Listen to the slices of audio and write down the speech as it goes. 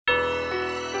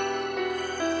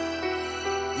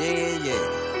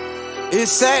Yeah.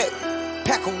 It's Sack.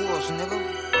 Pack of wolves, nigga.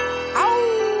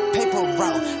 Ow. Paper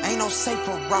route. Ain't no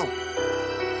safer route.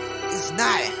 It's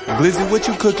not. Glizzy, what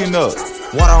you cooking up?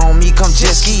 Water on me, come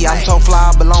jet ski. I'm so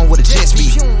fly, I belong with a jet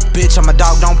ski. Bitch, I'm a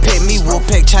dog, don't pet me.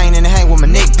 WolfPack chain and hang with my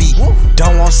neck beat.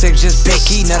 Don't want sex, just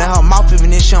Becky. Nut in her mouth, even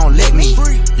if she don't let me.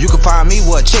 You can find me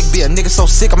with a check be a nigga so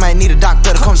sick, I might need a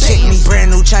doctor to come check me.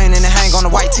 Brand new chain and hang on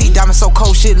the white tee. Diamond so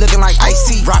cold, shit looking like iced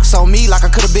tea. Rocks on me like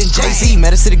I could've been Jay-Z.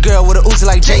 Met a city girl with a Uzi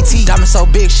like JT. Diamond so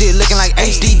big, shit looking like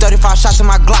HD. 35 shots in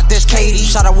my Glock, that's KD.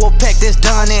 Shot at WolfPack, that's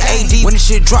done in AD. When the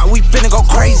shit drop, we finna go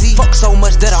crazy. Fuck so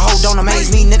much that a hoe don't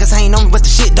amaze me. Niggas ain't on me, but the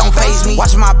shit don't faze me.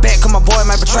 Watching my back, cause my boy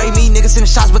might betray me. Niggas sending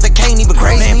shots, but they can't even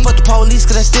graze me. Man, fuck the police,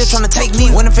 cause they still tryna take me.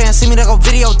 When the fans see me, they gon'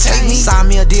 videotape me. Sign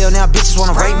me a deal, now bitches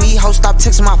wanna rape me. Hoes stop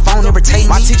texting my phone, irritate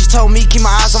me. My teacher told me, keep my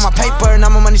eyes on my paper.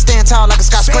 Now my money stand tall like a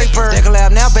skyscraper. They can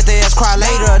laugh now, bet they ass cry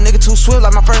later. A nigga too swift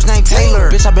like my first name Taylor.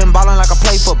 Bitch, I been ballin' like I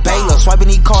play for Baylor. Swiping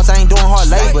these cards, I ain't doing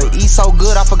hard labor. Eat so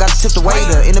good, I forgot to tip the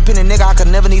waiter. Independent nigga, I could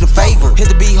never need a favor.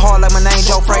 Hit the beat hard like my name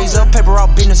Joe Frazier. Paper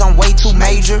out business, I'm way too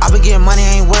major. I been getting money,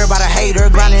 I ain't worried about a hater.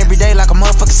 Grinding every day like a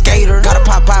motherfucking skater. Gotta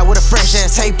pop out with a fresh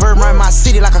ass taper. Run my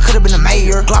city like I could've been the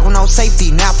mayor. Glock with no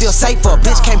safety, now I feel safer.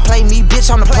 Bitch can't play me, bitch,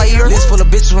 I'm the player. List full of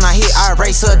bitches when I hit, I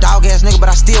erase her. Dog ass nigga, but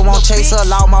I still won't chase her.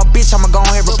 Loud my bitch, I'ma go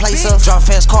ahead and replace her. Drive a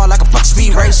fast car like a fuck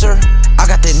speed racer. I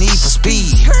got that need for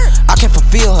speed, I can't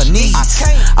fulfill her needs.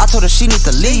 I told her she need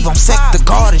to leave, I'm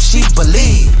SackTheGod and she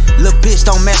believe. Little bitch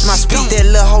don't match my speed, that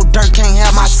little hoe dirt can't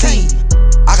have my teeth.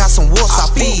 I got some wolves I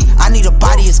feed, I need a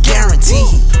body, it's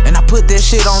guaranteed. And I put that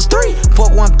shit on 3.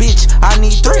 Fuck one bitch, I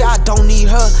need 3. I don't need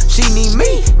her, she need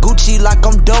me. Gucci like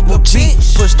I'm double G.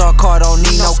 Push start car, don't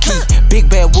need no key. Big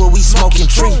bad wood, we smoking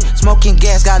tree. Smoking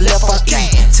gas, got left on E.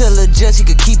 Tell the judge he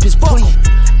could keep his plea.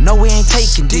 No, we ain't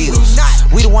taking deals,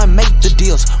 we the one make the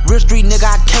deals. Real street nigga,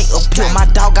 I can't appeal. My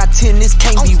dog got 10, this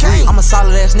can't be real. I'm a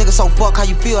solid ass nigga, so fuck how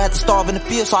you feel. I had to starve in the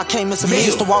field, so I can't miss a meal.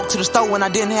 Used to walk to the store when I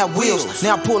didn't have wheels.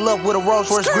 Now I pull up with a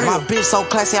Rolls Royce grill. My bitch so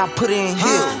classy, I put it in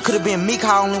here. Could've been meek,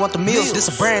 I only want the meals. This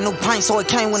a brand new pint, so it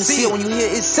came when it's sealed. When you hear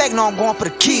it's Sack, no, I'm going for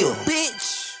the kill. Bitch.